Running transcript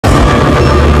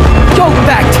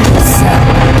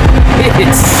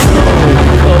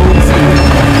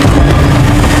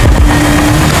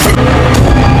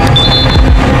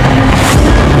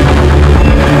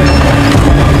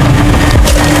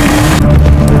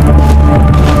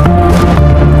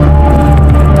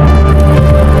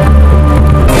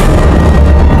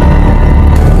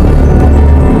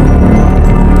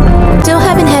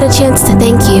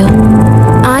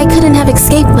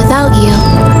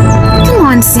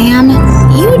Sam.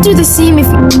 You would do the same if...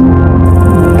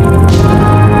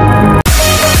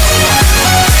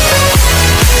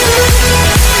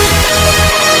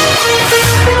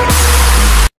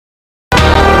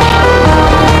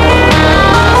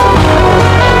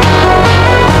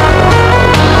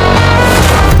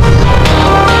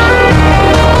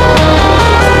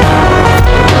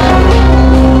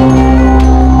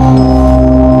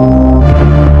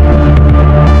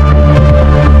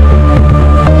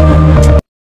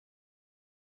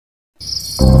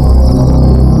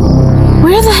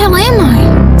 Where the hell am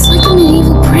I? It's like a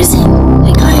medieval prison.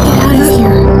 I gotta get out of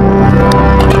here.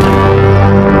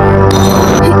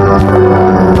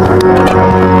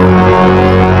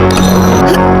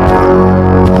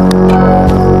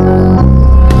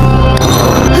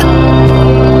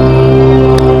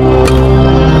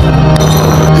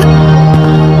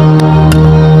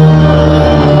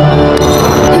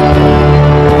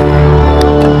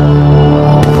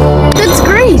 That's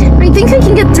great! I think I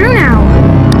can get through now.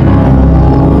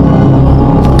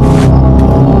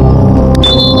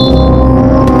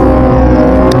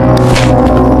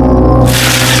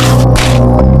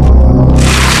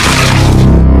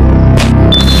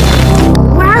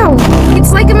 Wow!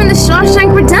 It's like I'm in the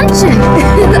Shawshank Redemption!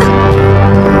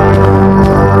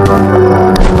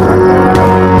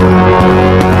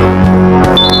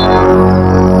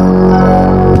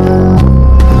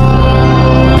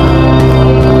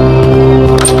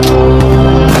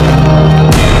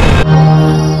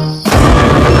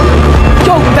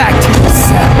 Go back to your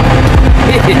cell.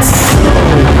 It's so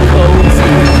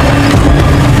cozy.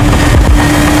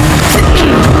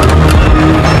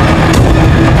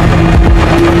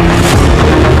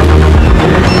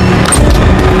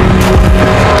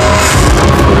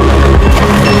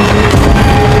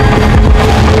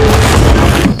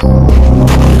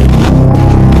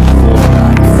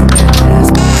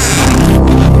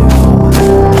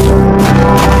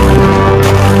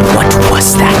 What was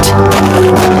that?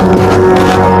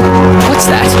 What's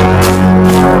that?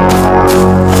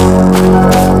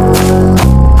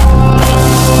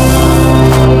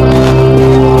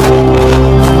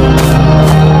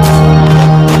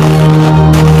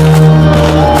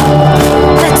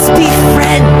 Let's be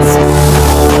friends.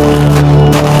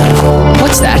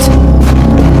 What's that?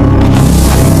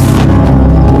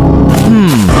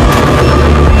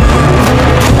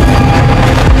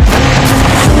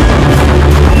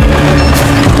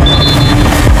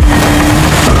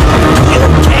 You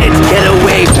can't get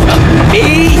away from me!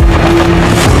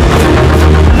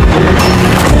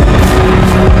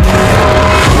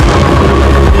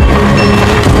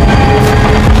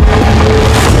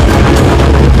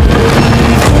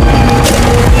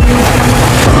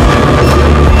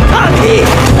 Come here!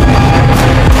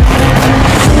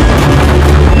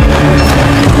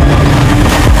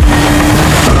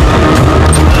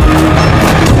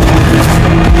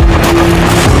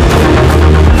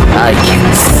 I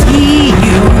can see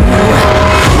you.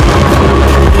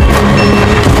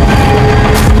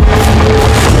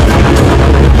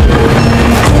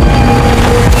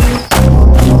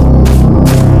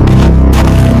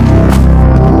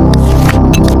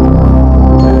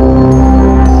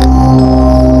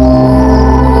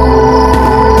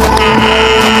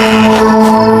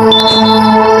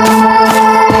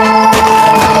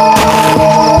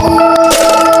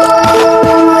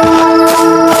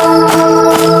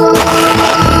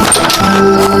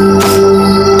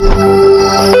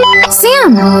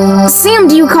 Sam! Sam,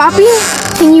 do you copy?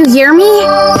 Can you hear me?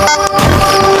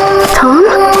 Tom,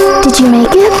 did you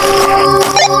make it?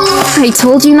 I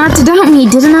told you not to doubt me,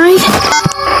 didn't I?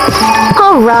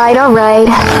 Alright, alright.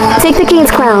 Take the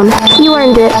king's crown. You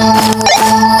earned it.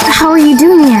 How are you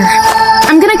doing there?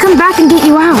 I'm gonna come back and get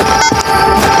you out.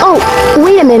 Oh,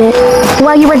 wait a minute.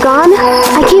 While you were gone,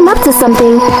 I came up to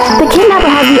something. The kidnapper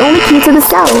has the only key to the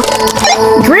cell.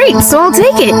 Great, so I'll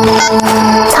take it.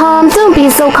 Tom, don't be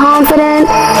so confident.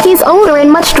 He's older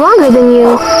and much stronger than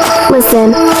you.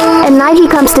 Listen, at night he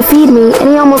comes to feed me, and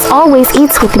he almost always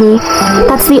eats with me.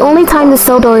 That's the only time the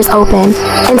cell door is open.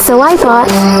 And so I thought,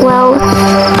 well,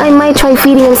 I might try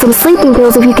feeding him some sleeping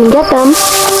pills if you can get them.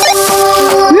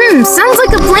 Sounds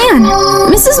like a plan.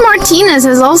 Mrs. Martinez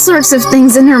has all sorts of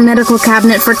things in her medical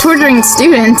cabinet for torturing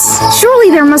students. Surely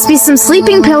there must be some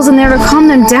sleeping pills in there to calm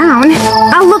them down.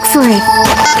 I'll look for it.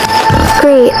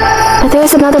 Great, but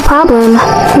there's another problem.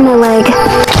 My leg.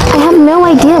 I have no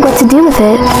idea what to do with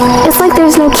it. It's like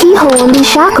there's no keyhole in these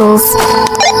shackles.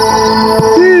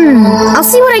 I'll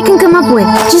see what I can come up with.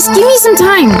 Just give me some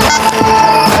time.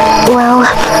 Well,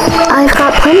 I've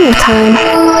got plenty of time.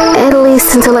 At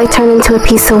least until I turn into a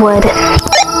piece of wood.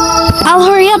 I'll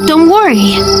hurry up, don't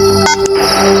worry.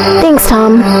 Thanks,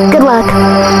 Tom. Good luck.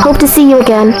 Hope to see you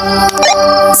again.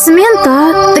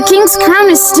 Samantha, the king's crown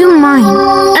is still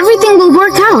mine. Everything will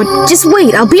work out. Just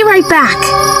wait, I'll be right back.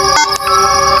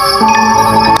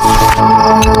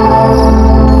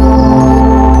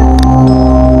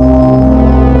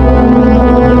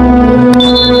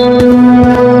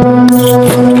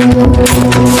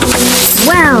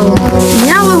 Well,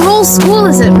 now the whole school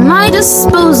is at my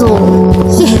disposal.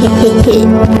 You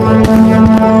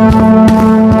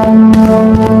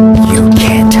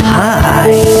can't hide.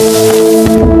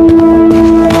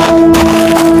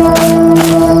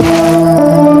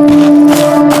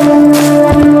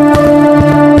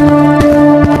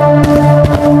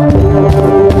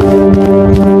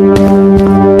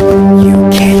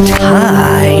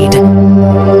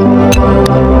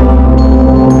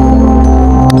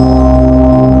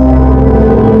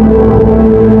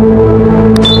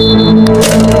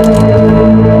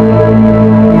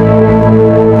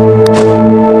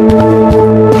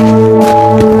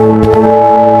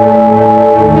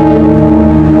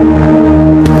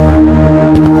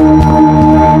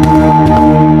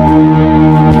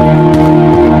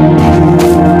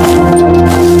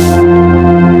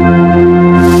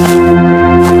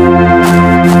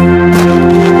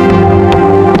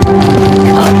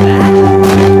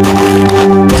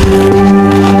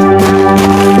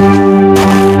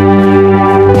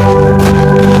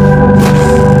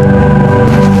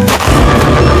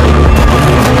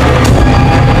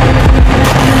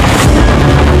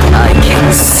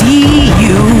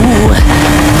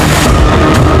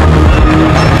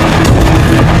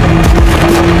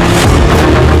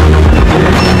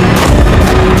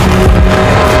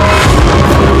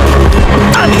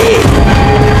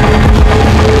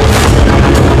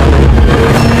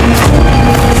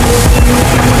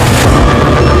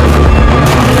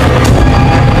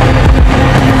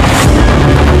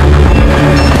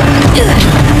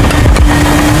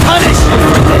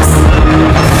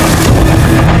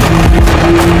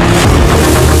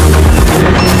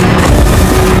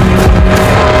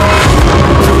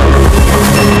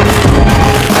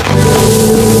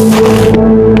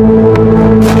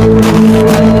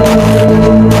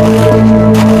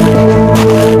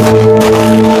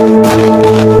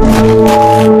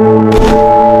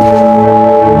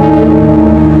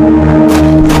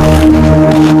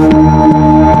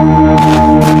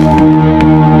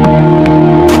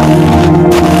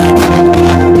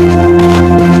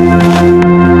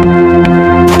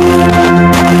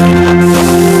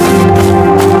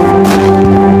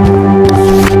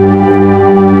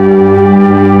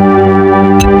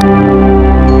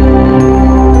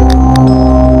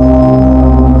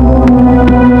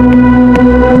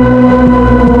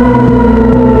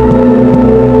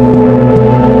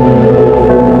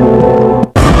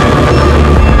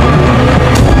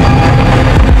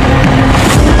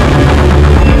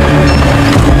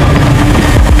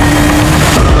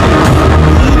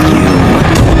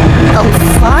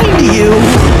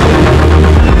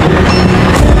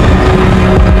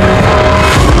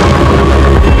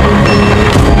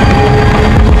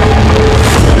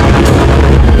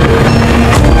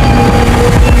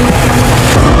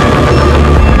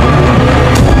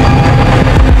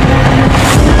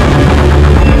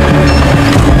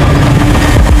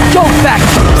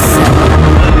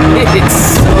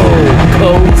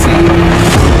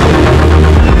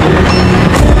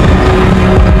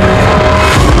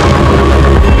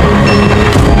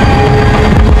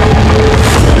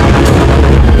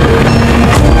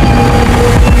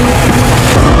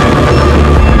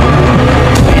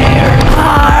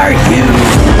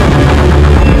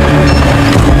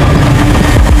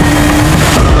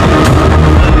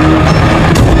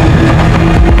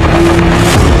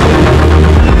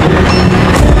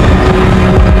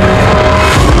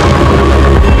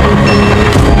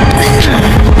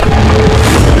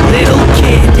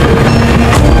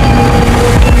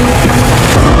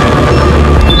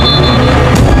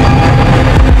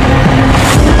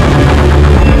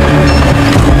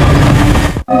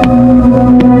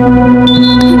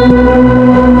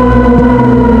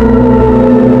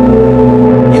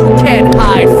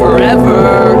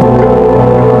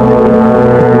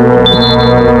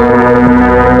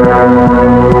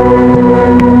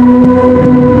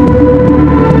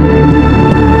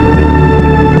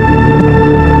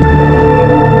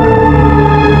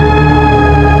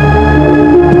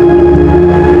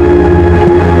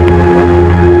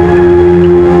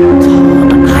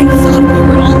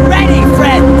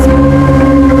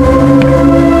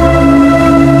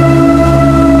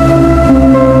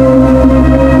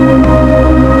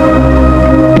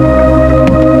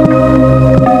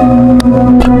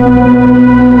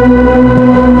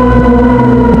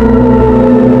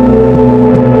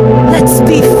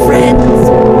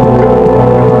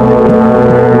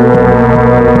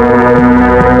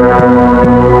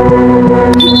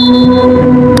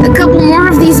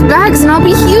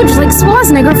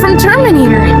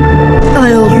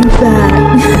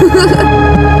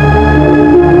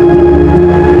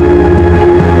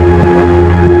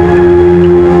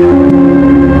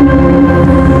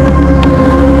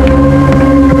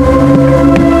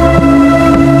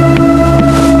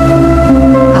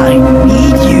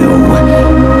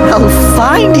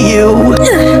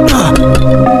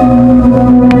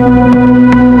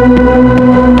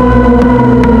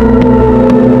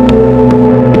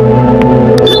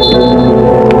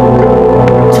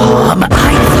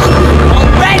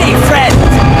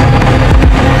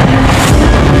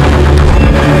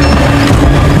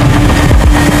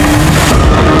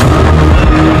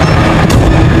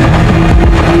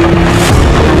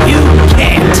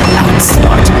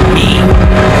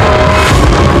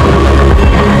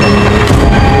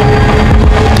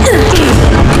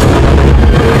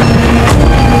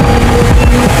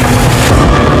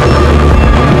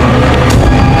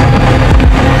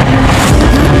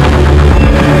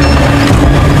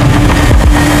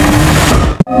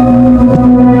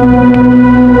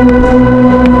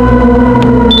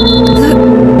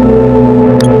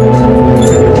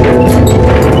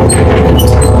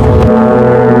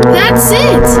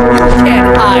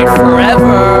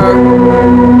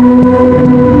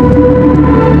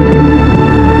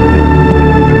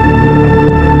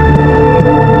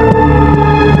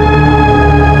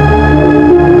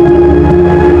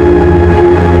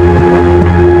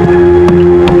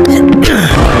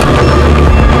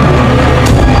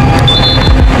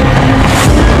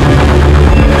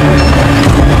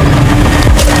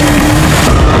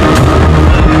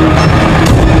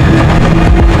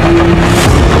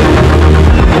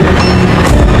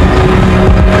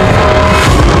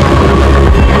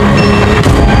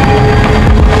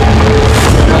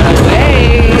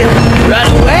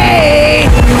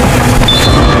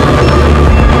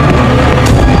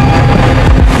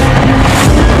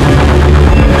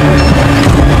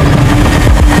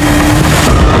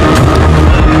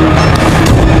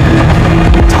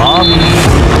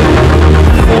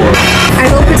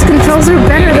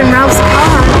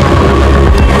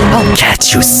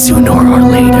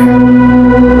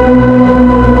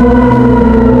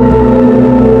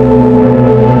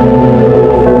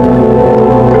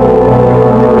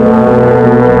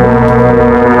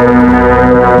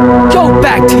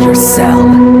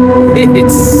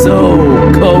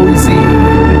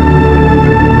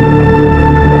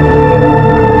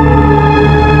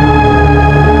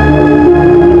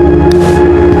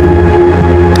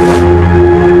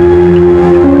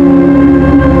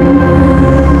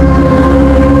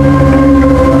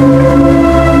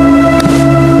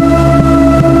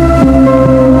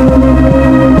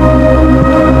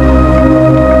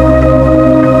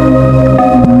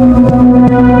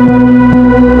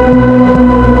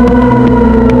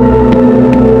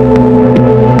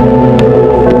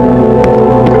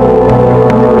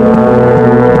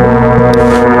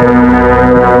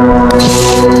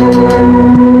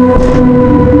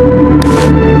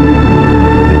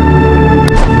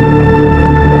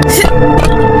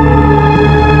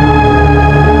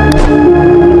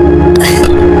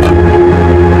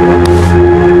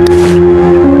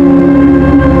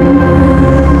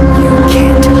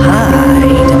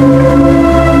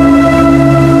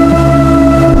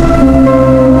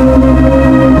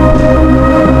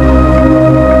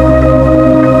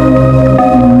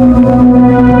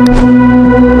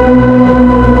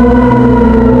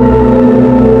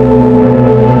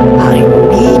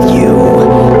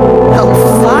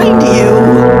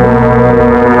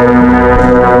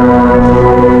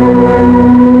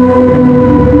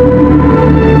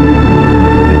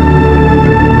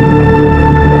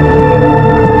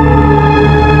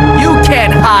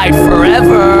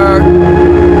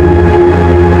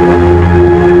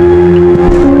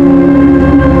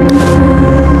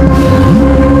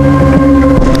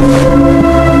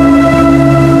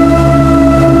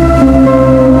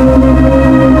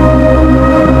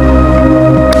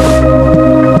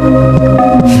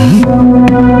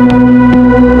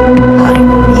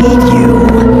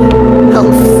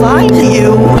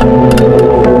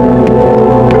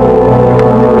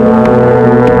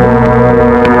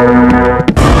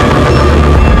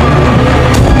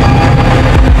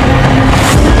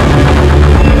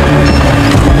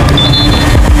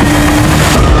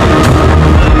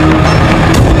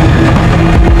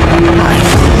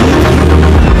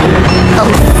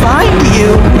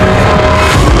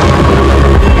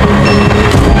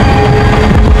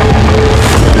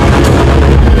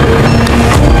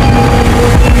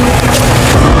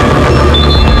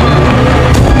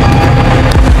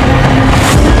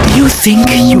 think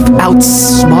you've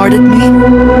outsmarted me?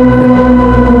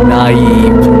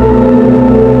 Naive.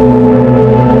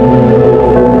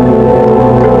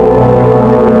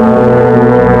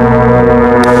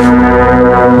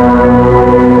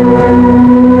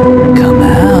 Come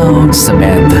out,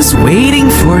 Samantha's waiting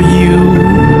for you.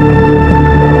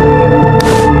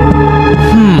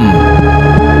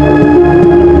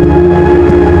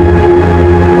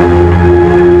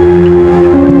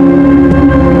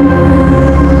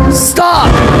 Stop!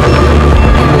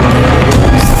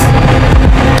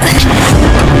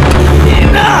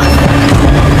 Enough!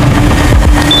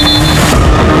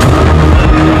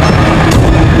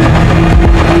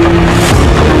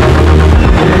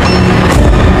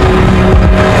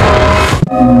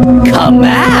 Come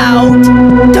out!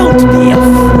 Don't be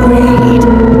afraid.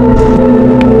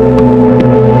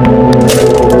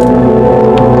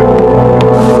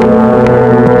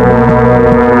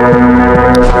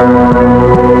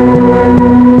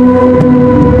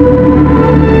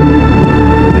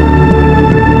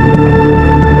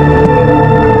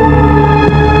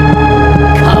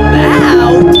 Come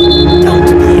out! Don't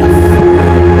be afraid.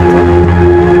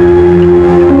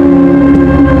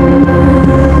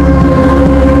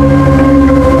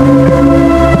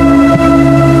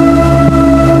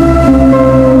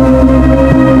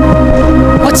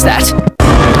 What's that?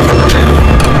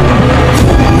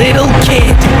 Little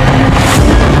kid.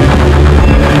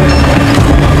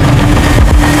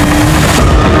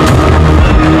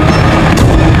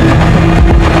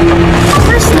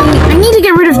 Firstly, I need to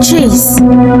get rid of Chase.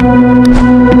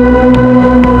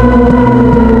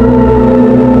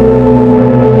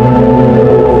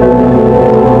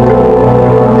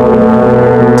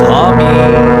 Tommy,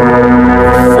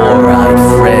 your four-eyed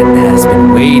friend has been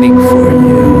waiting for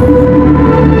you.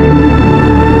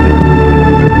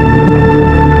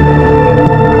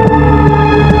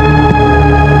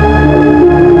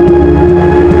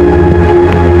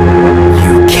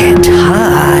 You can't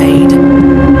hide.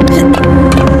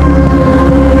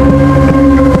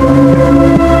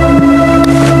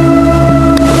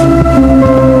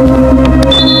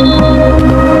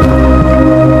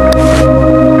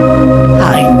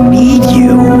 I need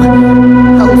you.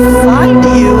 I'll find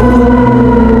you.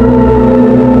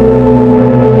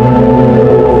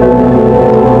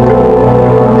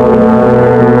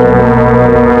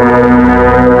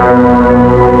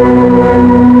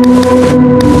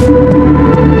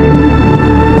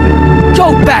 Go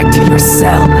back to your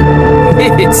cell.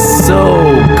 It's so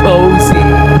cozy.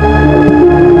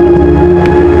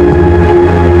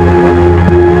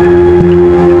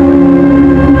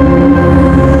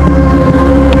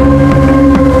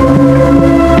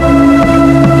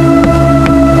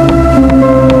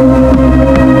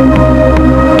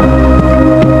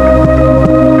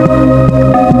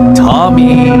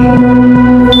 Tommy.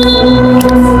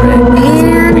 Friend has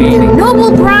been waiting. And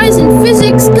Nobel Prize in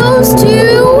Physics goes to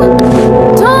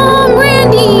Tom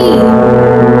Randy.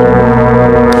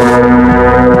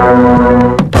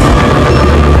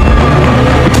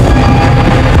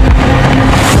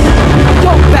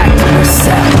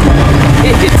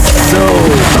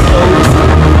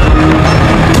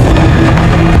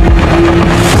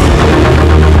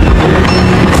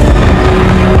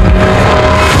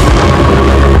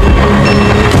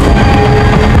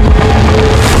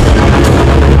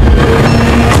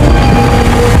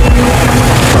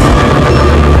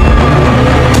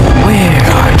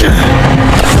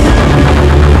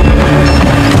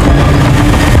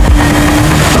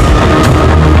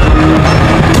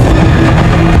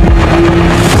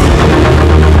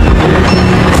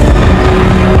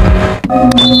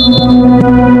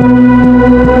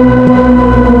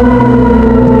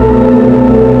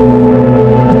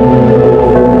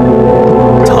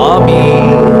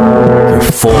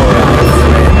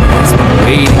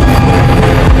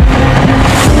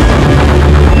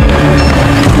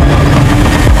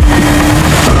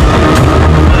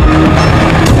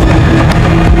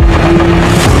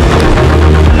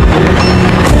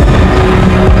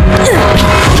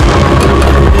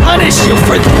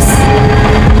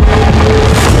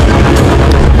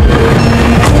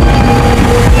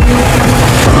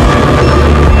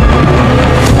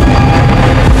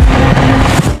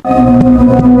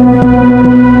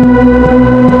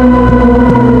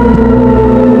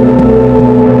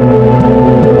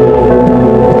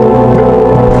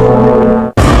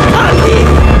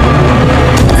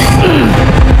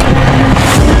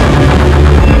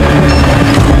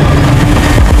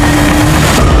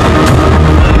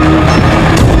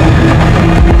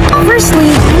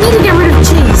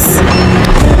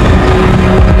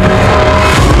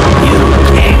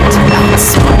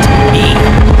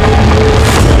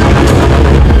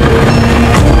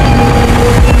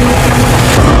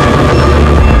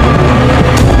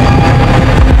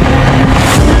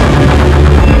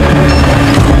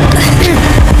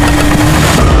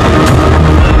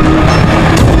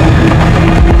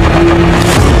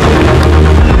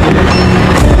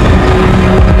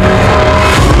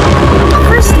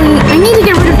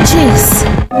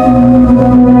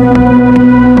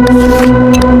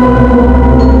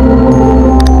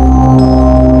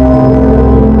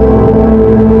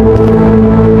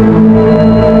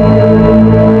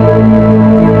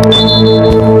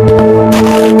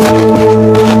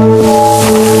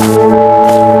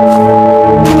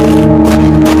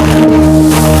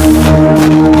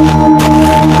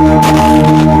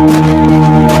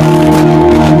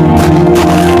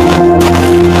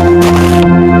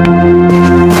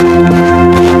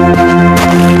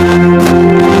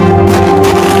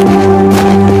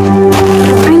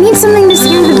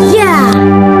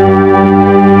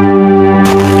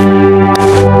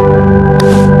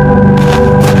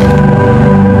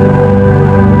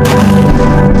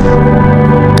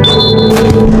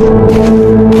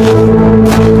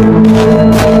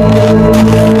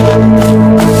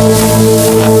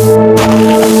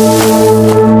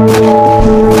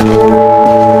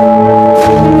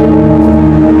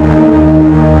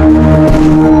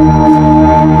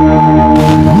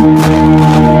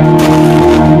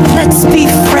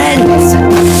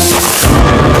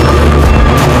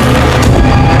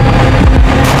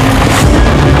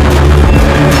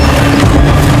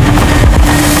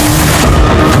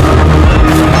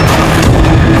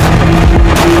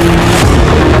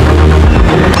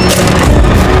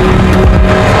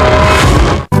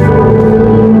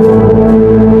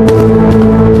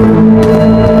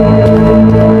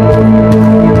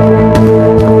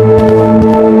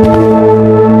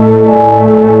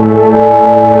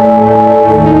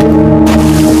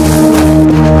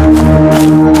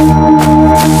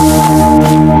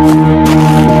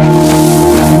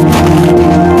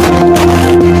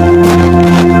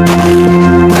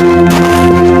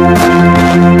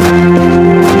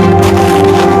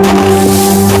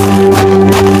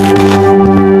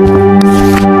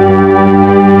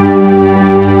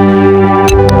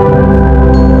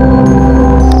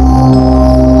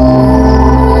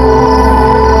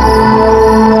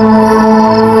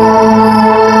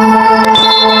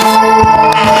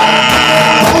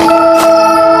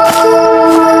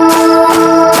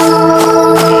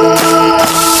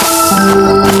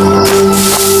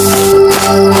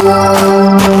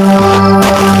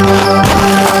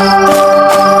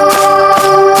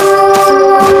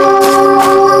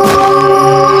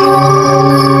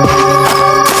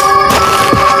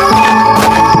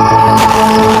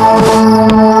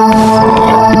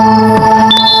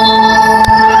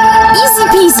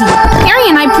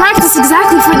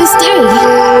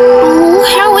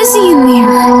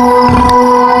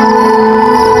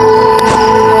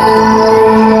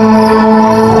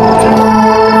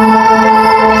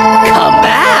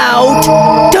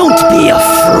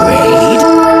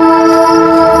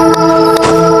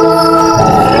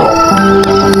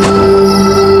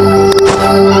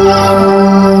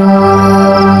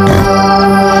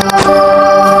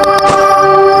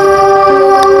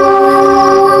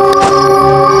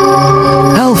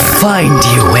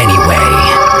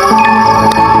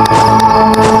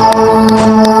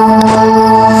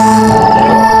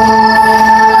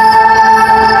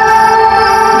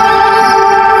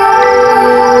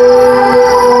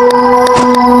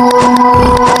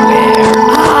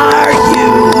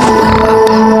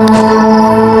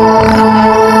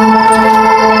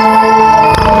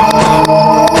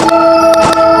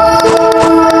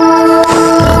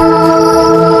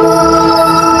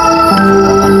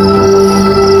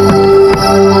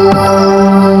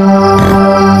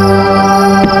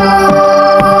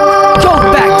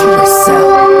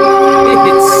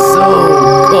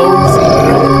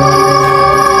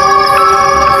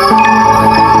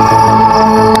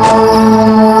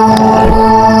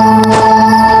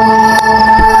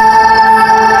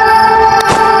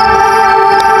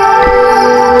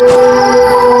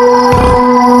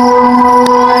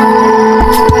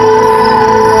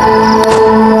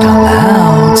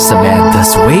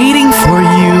 waiting for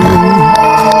you.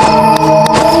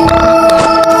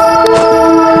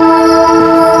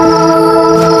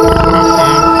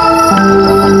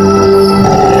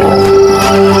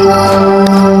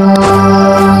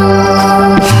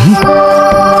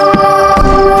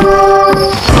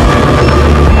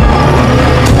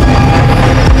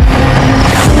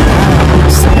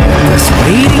 Samantha's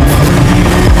waiting for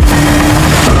you.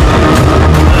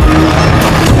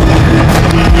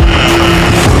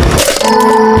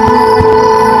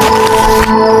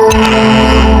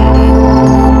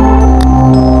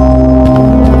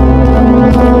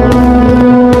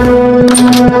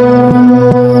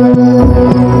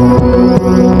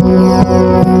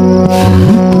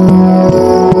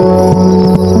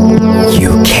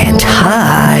 You can't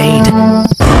hide.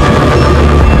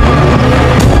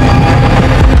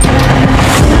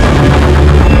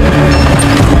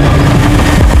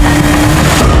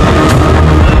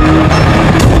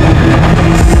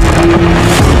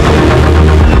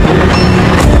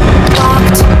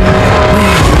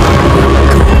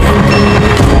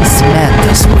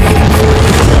 Samantha's waiting for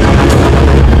you.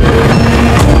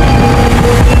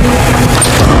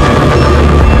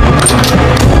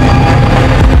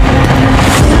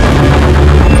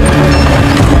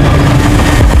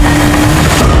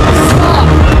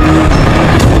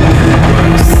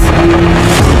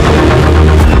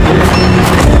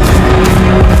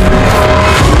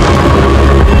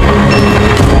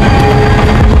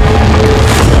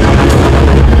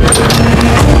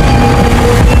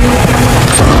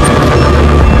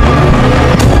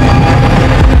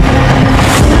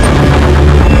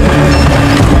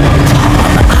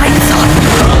 I thought we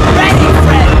were already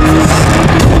friends.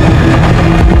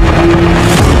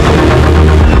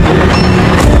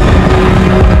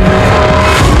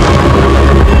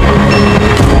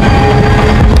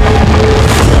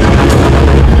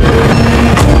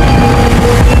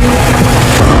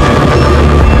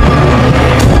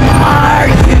 Are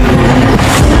you?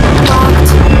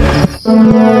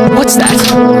 What's that?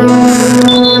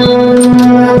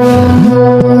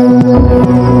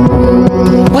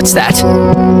 What's that?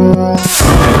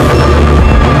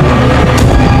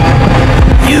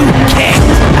 You can't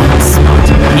outsmart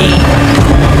me.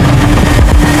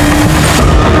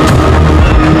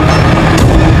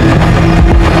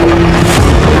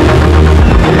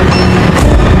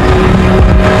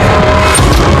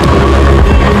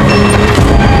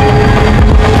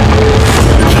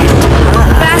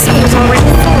 Basket is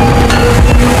already full.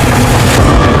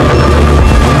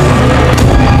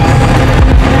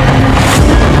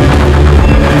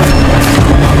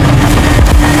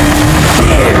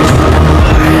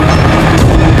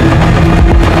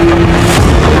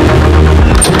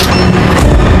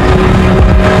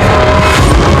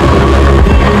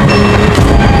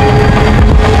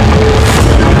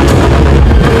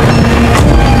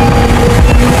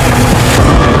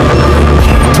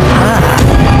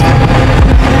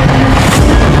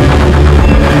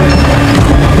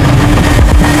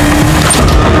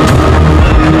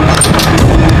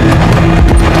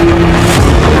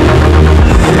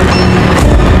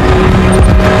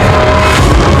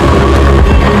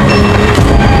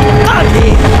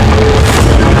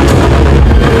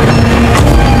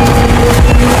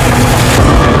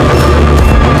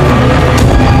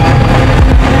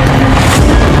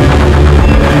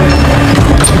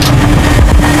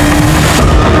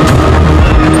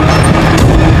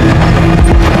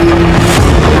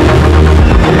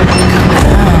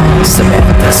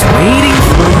 Samantha's waiting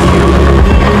for you.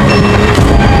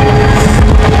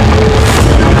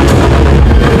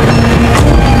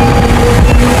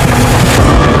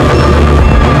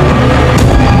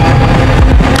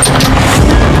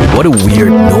 What a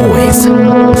weird noise.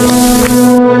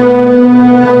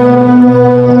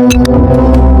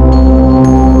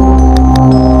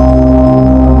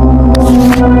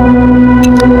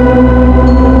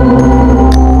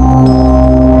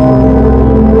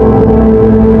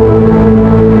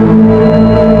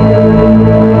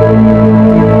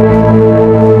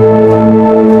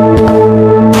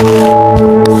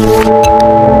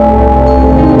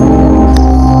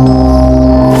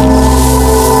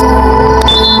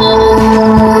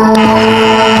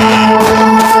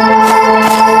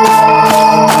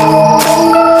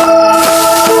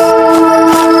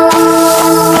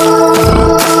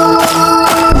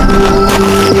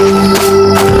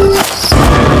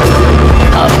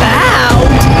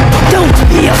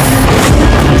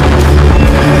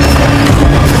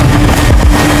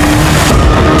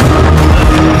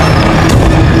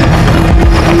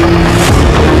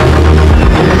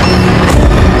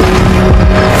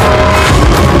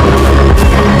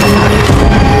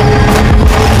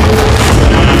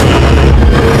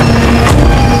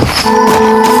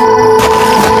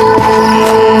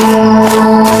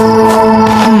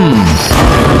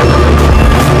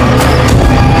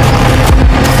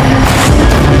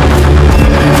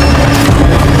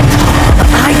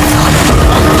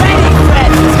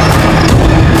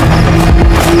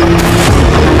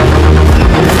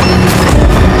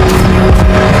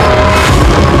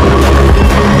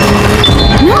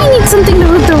 something to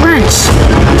hook the wrench.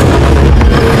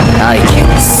 I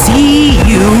can see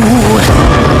you.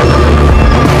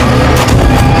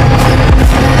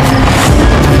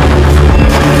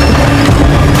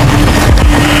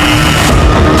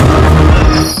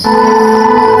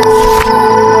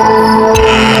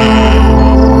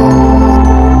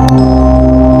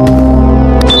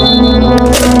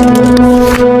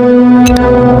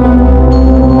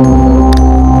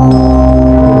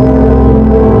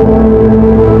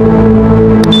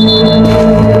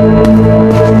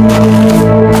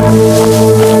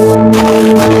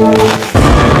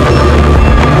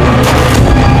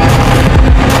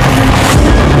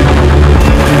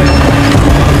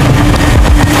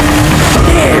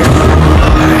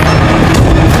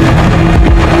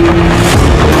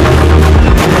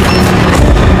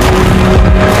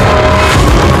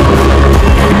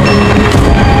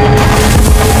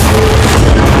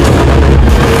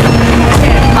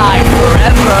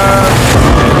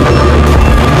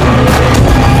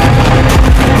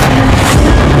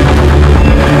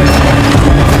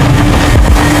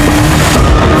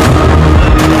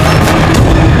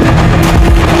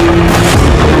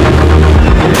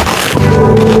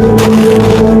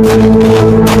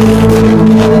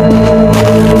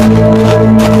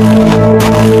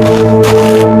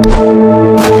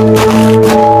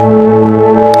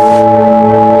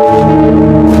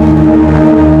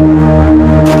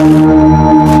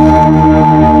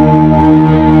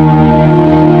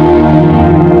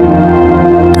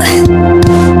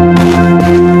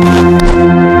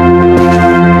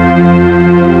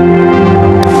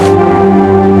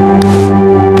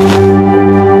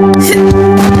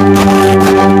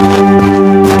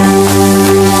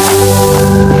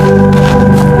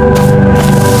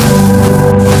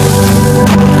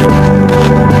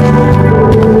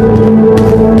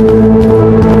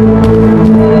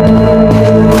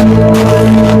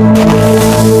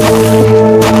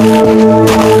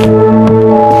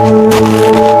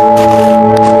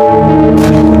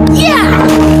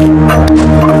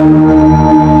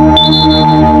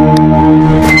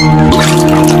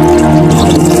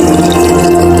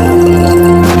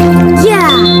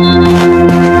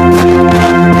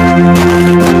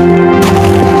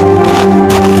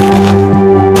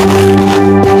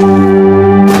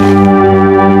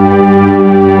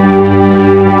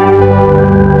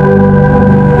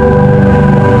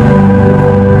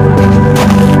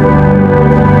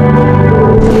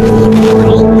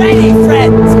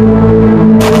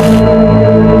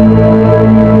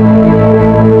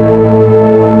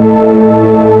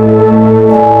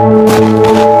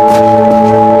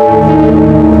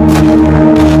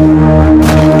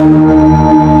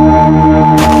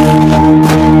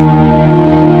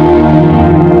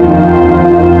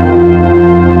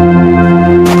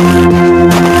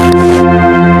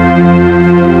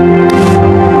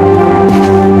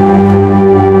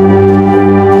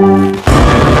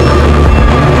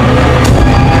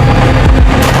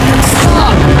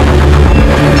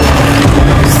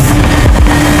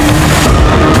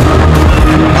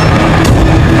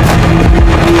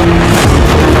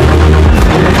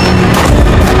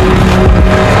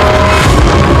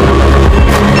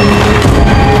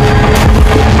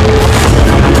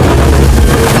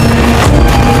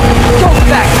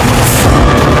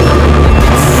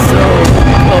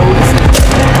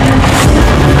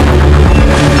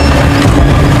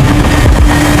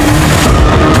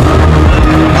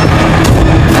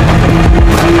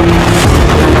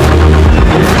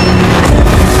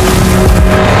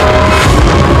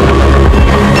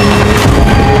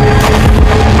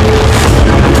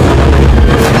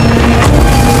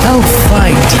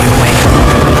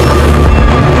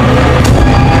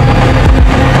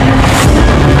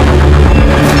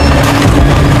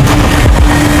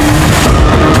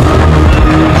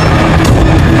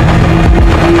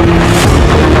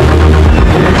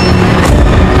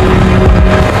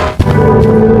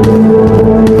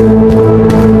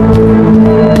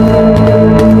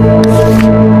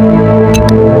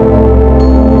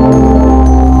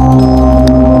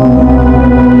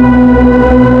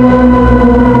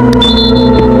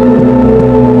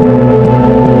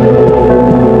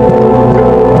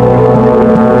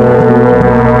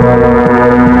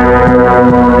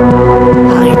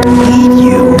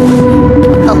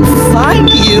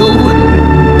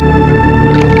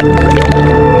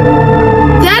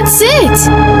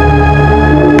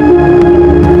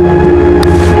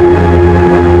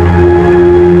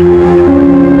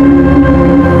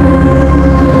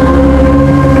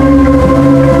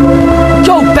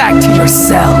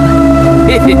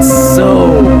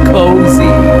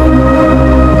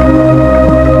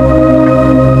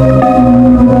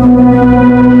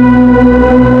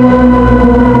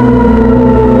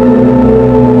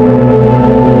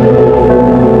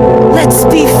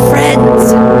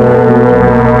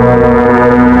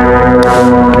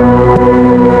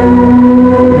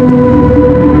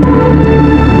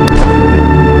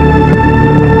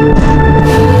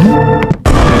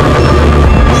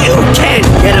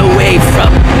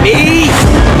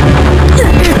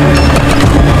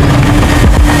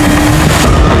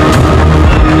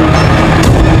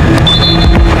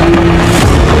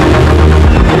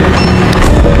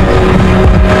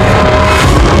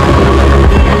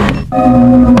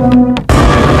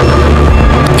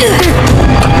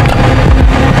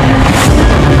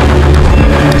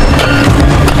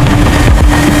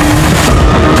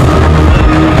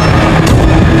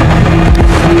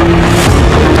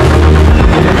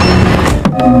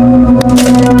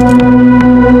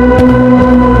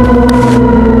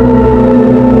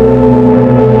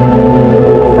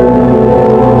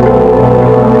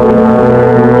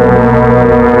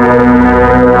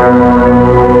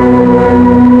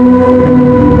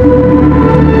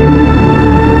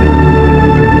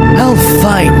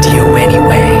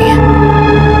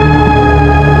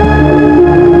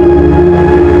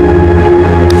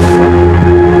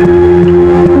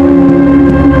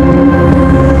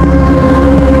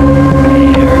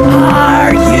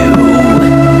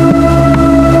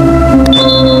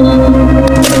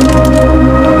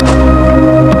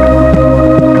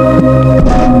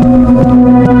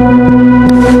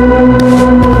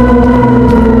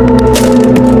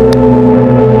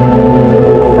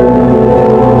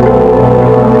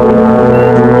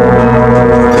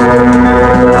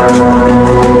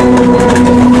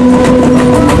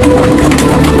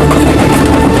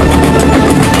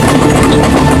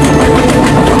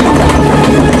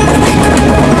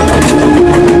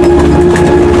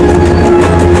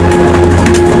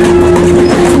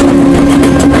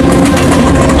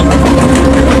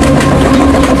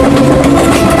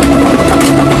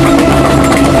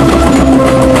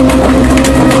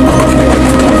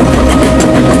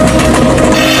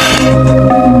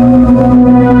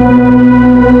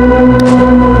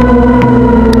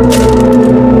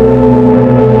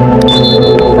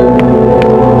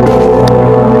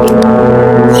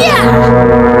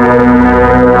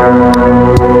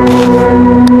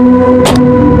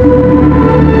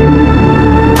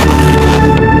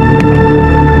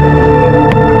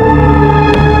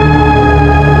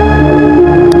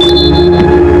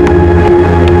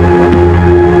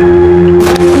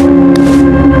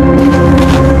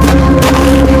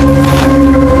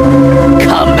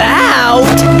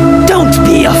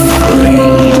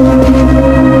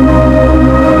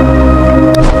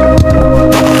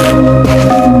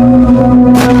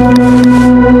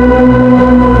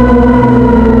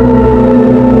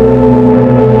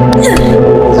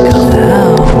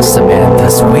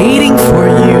 just waiting for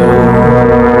you.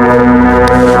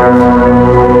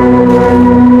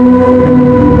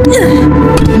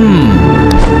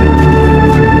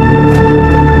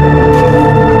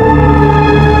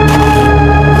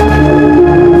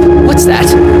 What's that?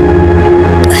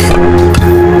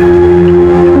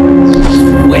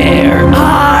 Where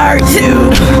are you?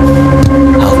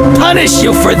 I'll punish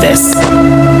you for this.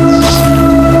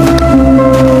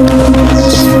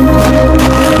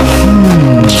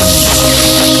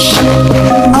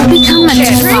 I'll become a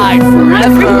Can't tree. hide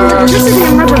forever. This is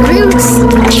in rubber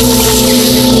boots.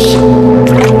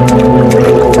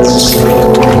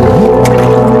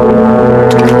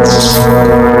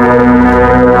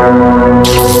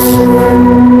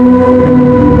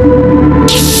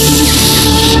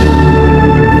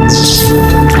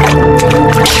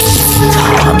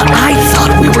 I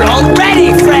thought we were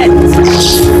already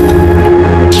friends.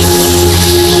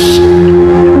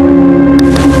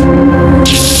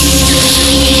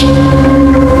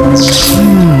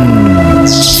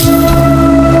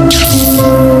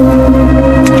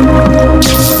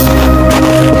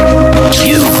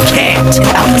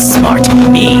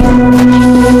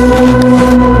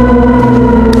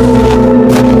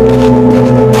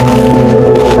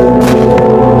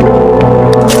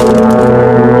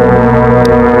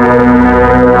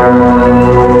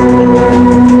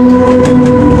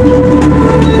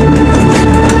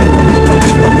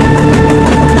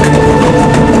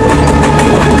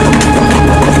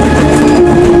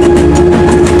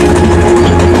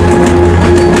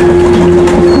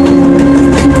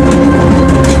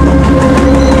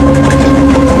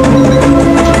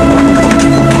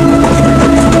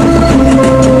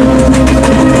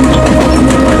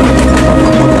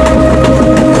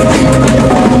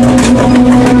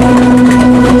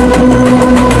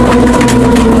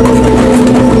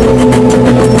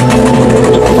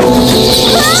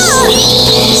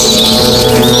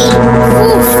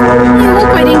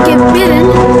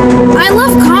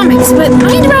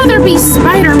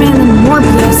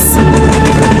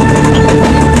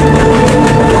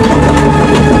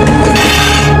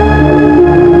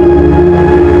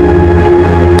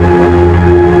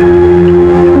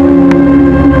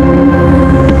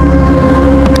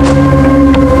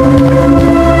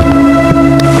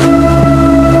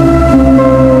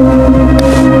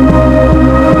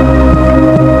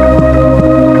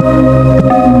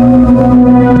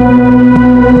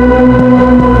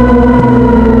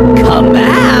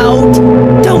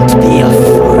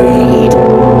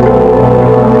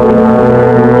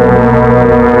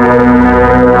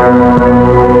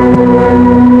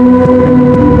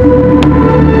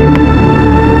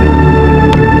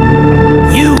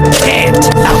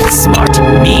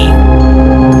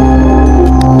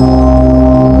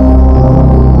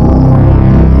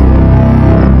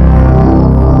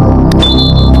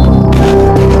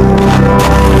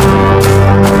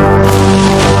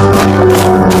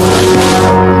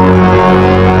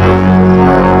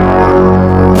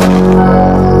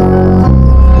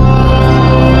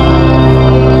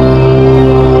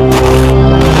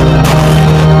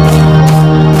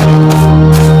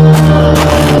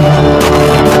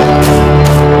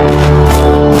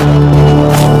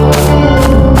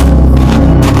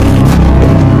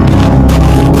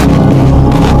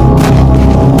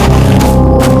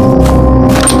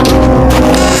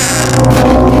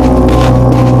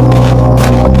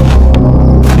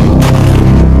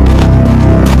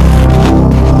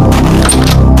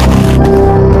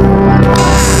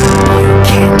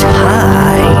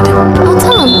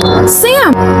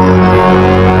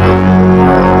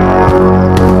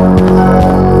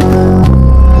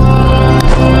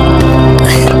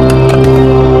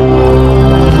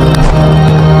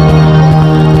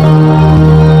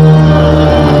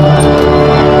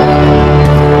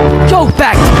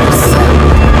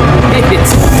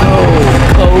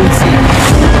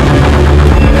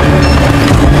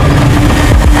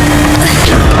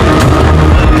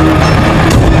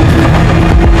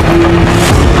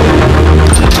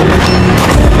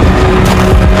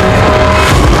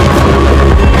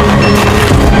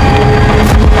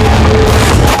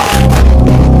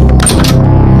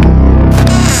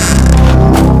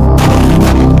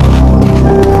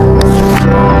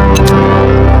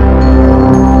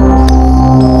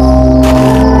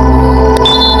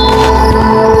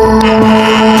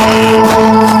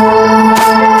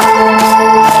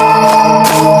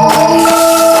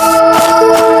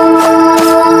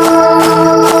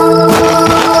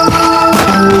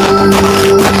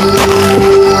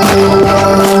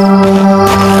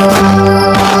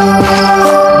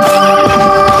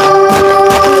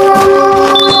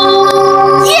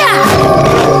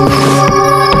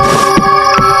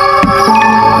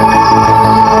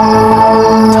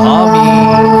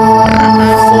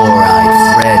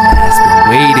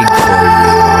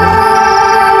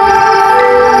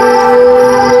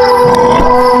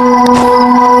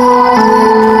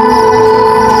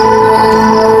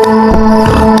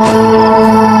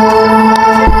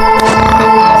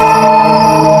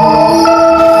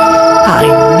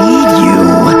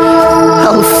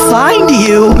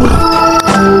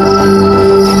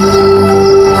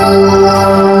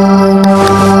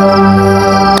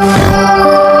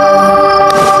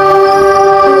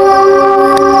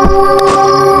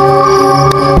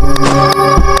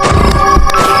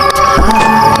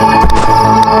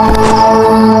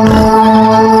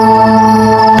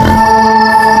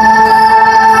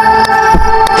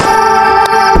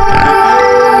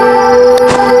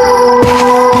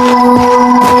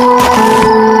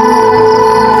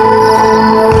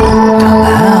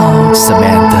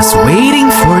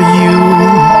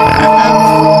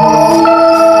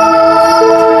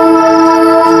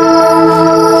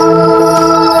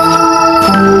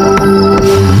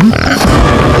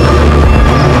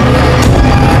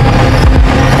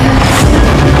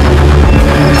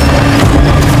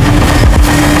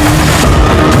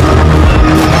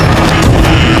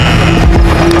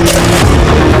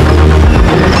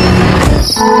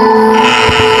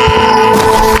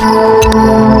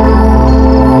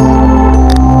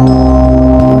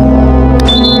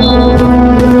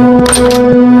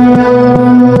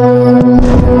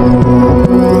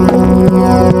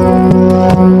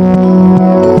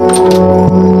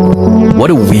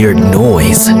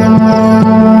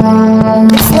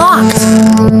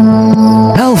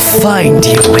 find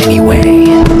you anyway.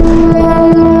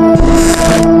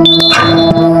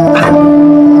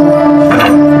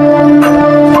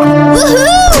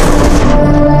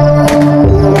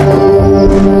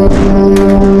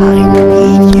 I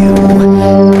need you.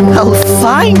 I'll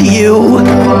find you.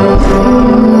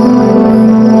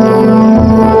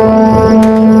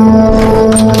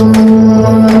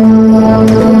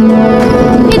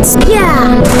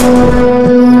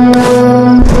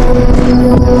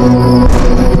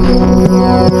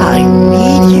 I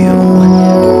need you.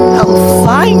 I'll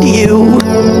find you.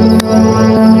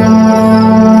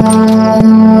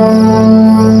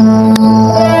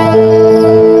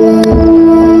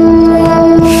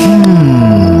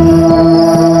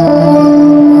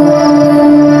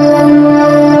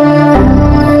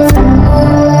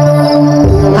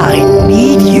 I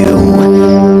need you.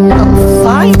 I'll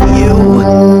find you.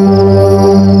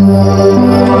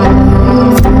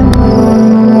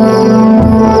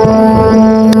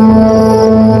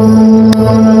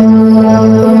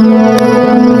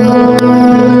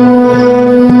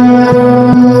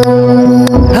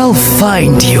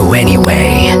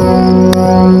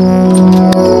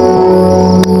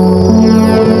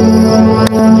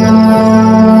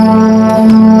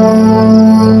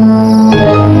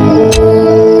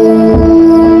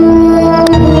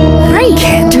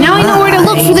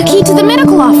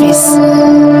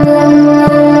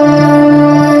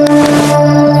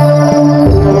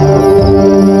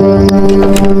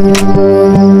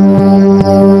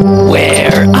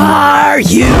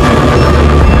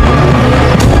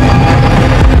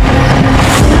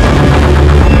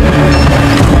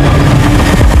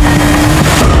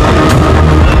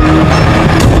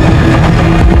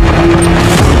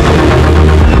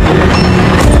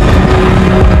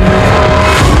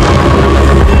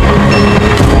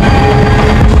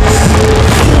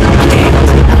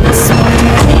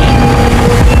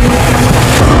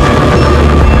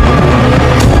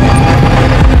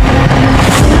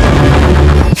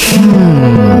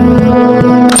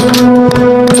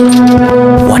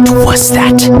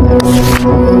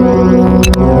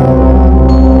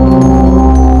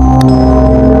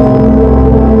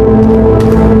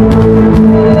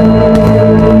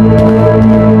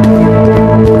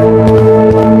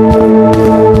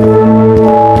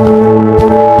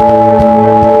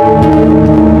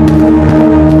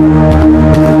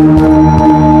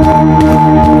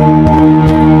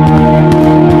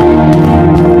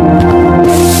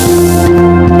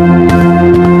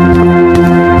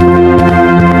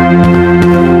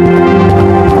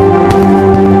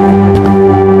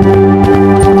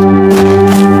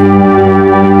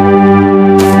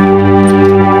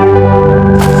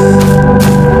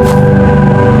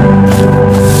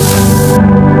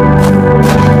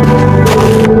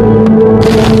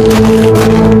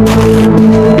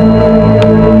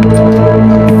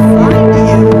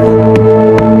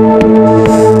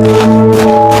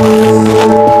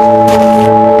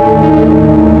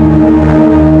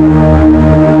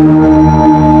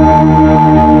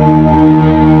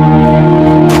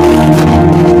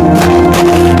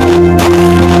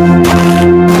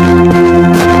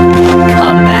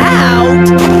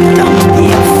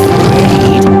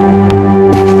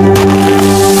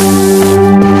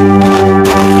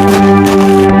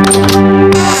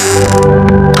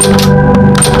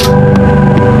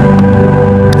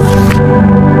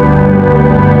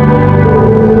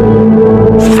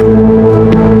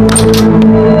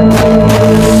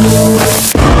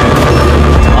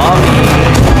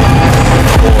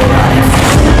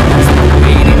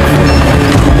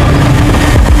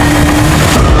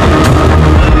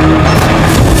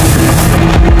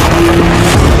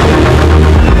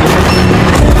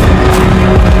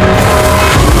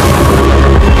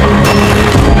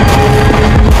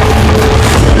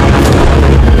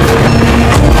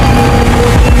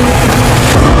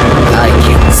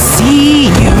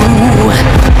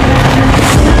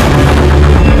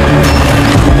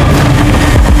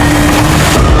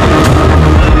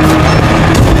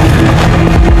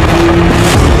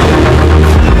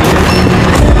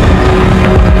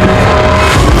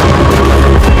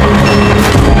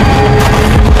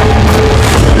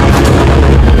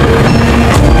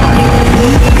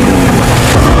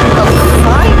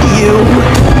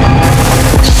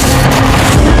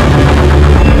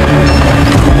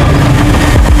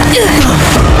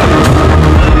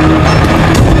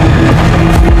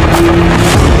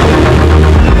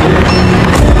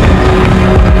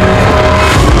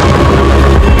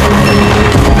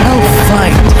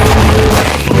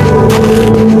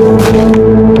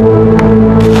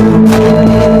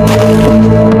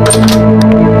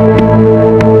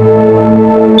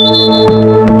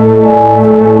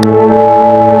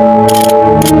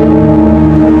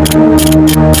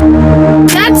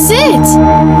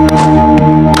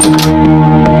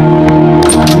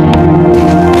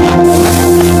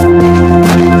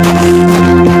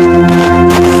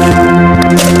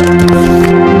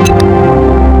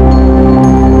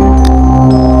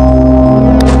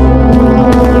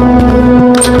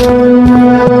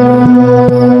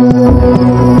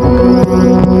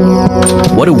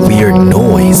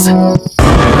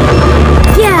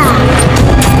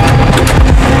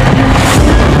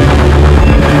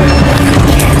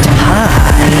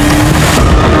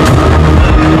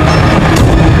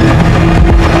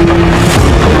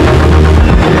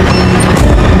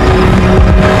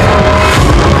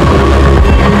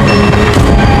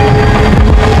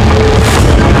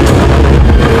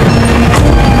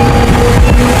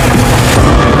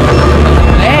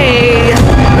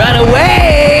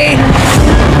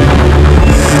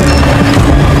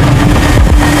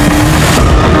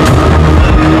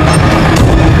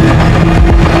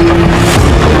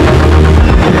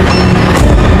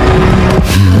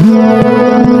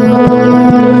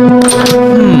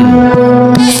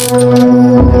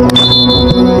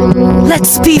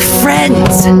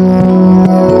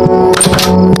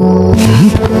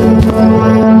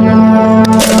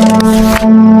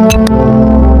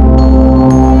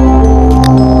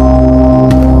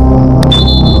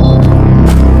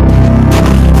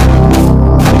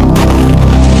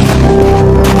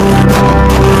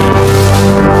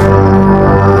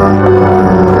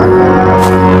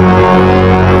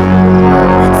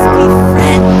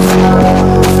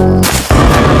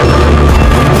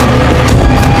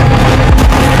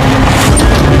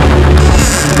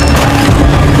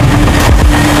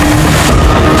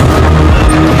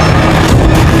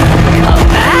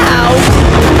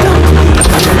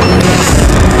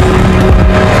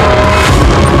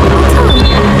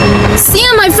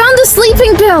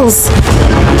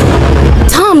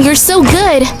 symbols. Tom, you're so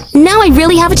good. Now I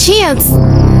really have a chance.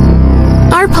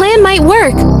 Our plan might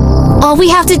work. All we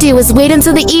have to do is wait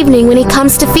until the evening when he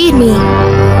comes to feed me.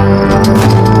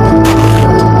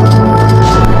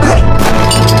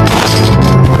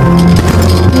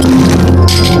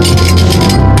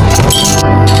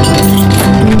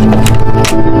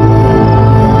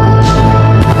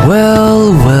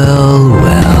 Well, well,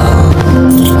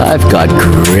 well. I've got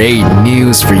great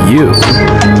news for you.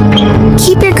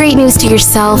 Keep your great news to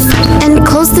yourself and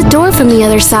close the door from the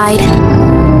other side.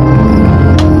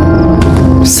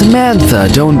 Samantha,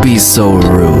 don't be so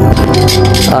rude.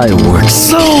 I worked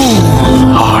so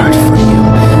hard for you,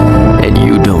 and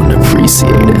you don't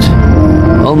appreciate it.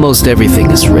 Almost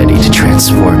everything is ready to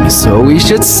transform you, so we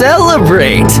should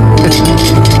celebrate.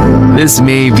 This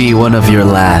may be one of your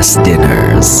last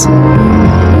dinners.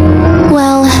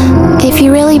 Well, if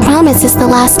you really promise it's the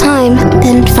last time,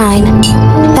 then fine.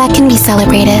 That can be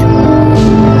celebrated.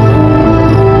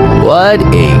 What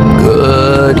a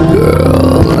good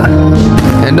girl.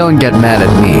 And don't get mad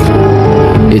at me.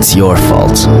 It's your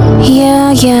fault.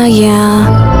 Yeah.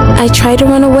 I tried to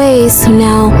run away, so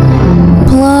now...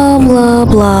 blah, blah,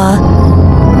 blah.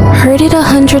 Heard it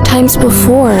 100 times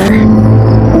before.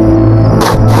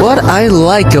 What I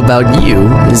like about you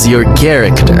is your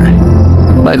character.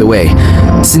 By the way,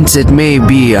 since it may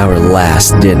be our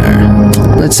last dinner,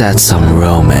 let's add some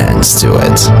romance to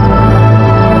it.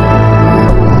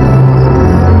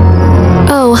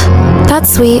 Oh,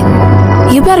 that's sweet.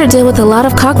 You better deal with a lot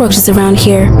of cockroaches around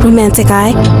here, romantic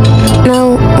guy.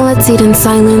 Now, let's eat in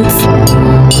silence.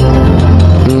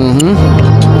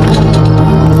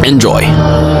 Enjoy.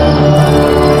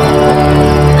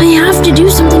 I have to do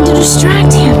something to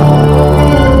distract him.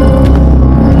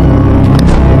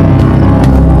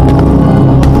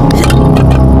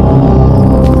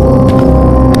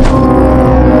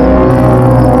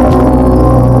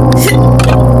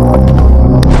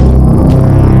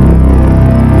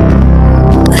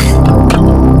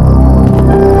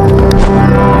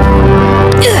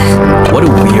 What a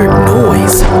weird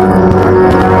noise.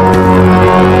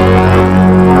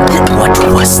 What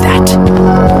was that?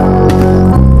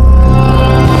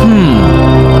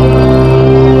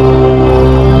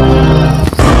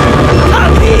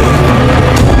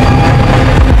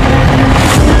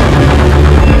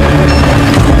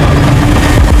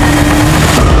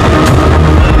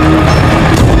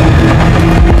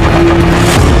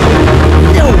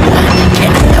 No one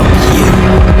can help you.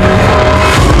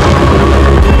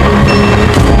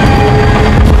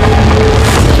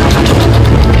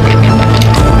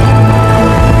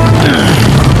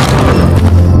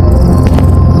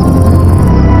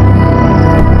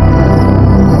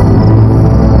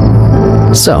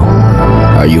 So,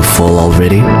 are you full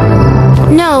already?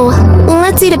 No,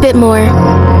 let's eat a bit more.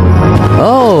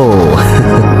 Oh,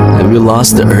 have you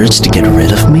lost the urge to get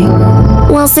rid of me?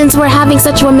 Well, since we're having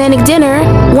such a romantic dinner,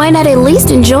 why not at least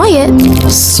enjoy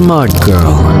it? Smart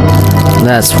girl.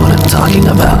 That's what I'm talking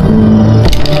about.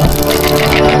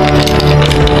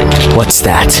 What's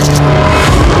that?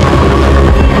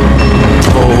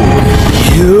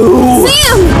 Oh, you!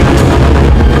 Sam!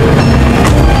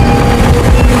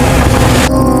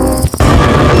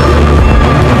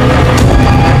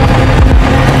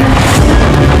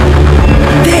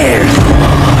 There you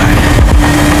are.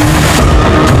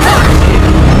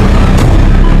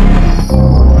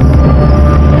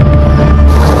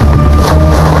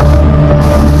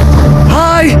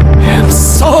 I am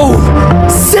so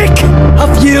sick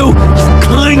of you, you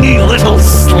clingy little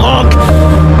slug.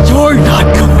 You're not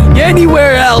going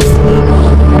anywhere else.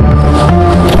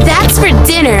 That's for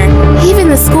dinner. Even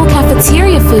the school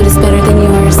cafeteria food is better than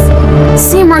yours.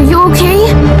 Sam, are you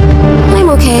okay? I'm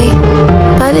okay,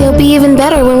 but it'll be even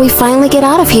better when we finally get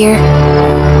out of here.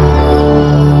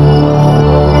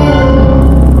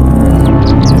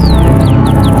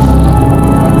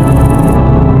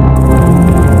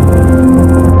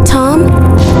 Tom,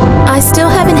 I still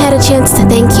haven't had a chance to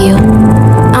thank you.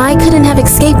 I couldn't have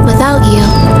escaped without you.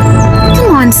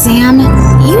 Come on, Sam.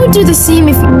 You would do the same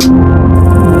if...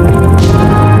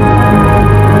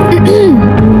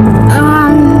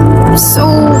 So,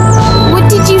 what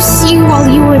did you see while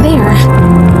you were there?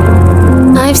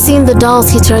 I've seen the dolls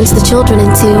he turns the children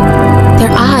into.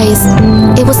 Their eyes,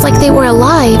 it was like they were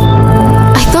alive.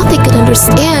 I thought they could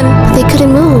understand, but they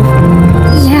couldn't move.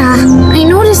 Yeah, I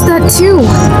noticed that too.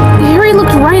 Harry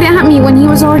looked right at me when he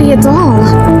was already a doll.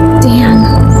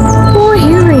 Damn. Poor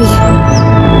Harry.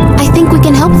 I think we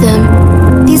can help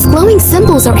them. These glowing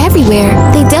symbols are everywhere.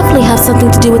 They definitely have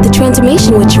something to do with the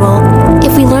transformation ritual.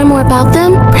 If we learn more about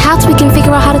them, perhaps we can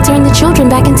figure out how to turn the children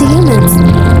back into humans.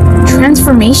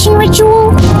 transformation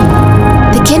ritual?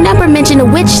 The kidnapper mentioned a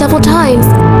witch several times.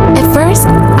 At first,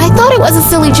 I thought it was a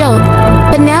silly joke,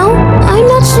 but now I'm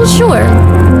not so sure.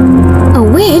 A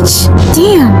witch?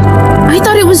 Damn, I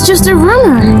thought it was just a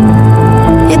rumor.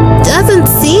 It doesn't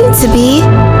seem to be.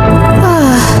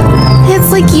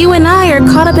 It's like you and I are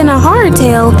caught up in a horror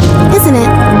tale, isn't it?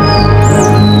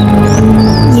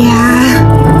 Yeah.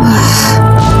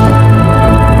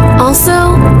 Also,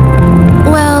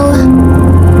 well,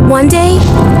 one day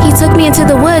he took me into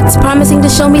the woods promising to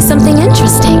show me something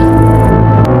interesting.